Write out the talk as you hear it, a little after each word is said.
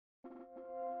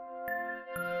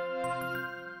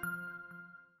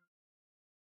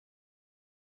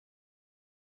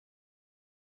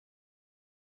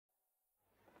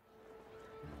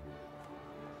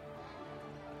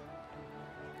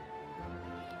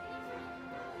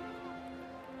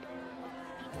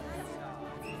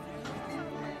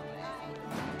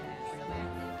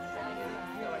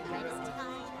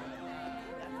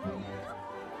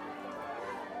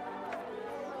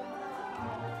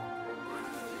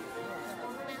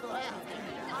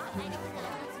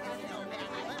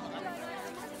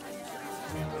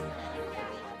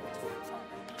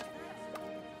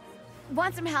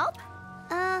Want some help?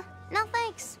 No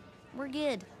thanks. We're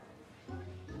good.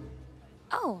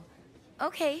 Oh,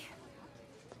 okay.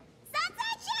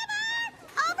 Sunset Shimmer!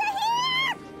 Over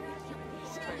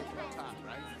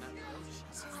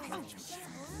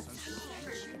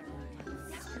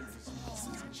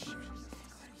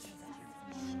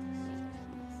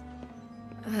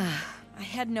here! I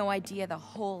had no idea the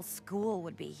whole school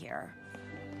would be here.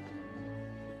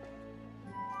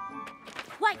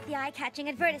 Quite the eye-catching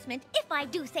advertisement, if I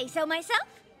do say so myself.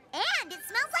 And it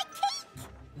smells like cake!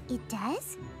 It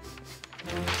does? I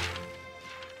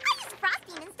used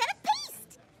frosting instead of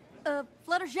paste!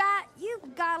 Fluttershy, you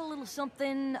got a little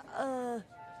something,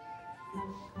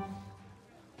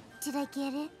 Did I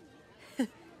get it?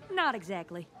 Not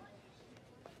exactly.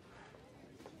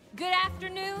 Good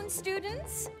afternoon,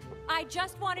 students. I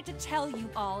just wanted to tell you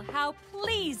all how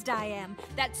pleased I am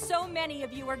that so many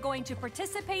of you are going to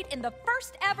participate in the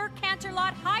first ever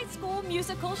Canterlot High School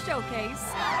musical showcase.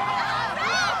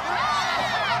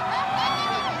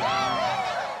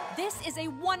 This is a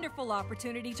wonderful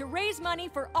opportunity to raise money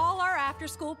for all our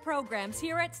after-school programs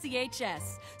here at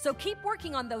CHS. So keep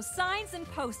working on those signs and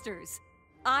posters.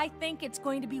 I think it's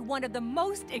going to be one of the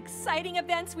most exciting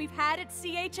events we've had at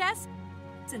CHS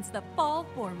since the fall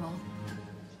formal.